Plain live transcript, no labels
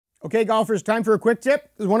Okay, golfers, time for a quick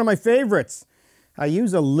tip. This is one of my favorites. I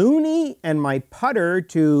use a loonie and my putter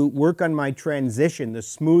to work on my transition, the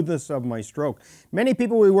smoothness of my stroke. Many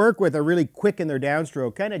people we work with are really quick in their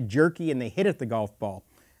downstroke, kind of jerky, and they hit at the golf ball.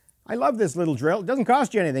 I love this little drill. It doesn't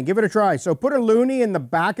cost you anything. Give it a try. So put a loonie in the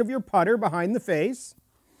back of your putter behind the face.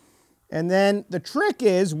 And then the trick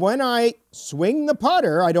is when I swing the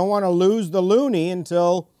putter, I don't want to lose the loonie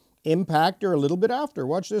until impact or a little bit after.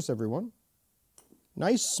 Watch this, everyone.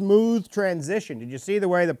 Nice smooth transition. Did you see the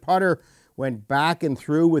way the putter went back and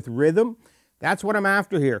through with rhythm? That's what I'm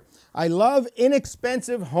after here. I love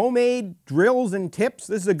inexpensive homemade drills and tips.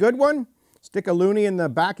 This is a good one. Stick a loonie in the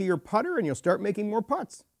back of your putter and you'll start making more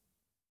putts.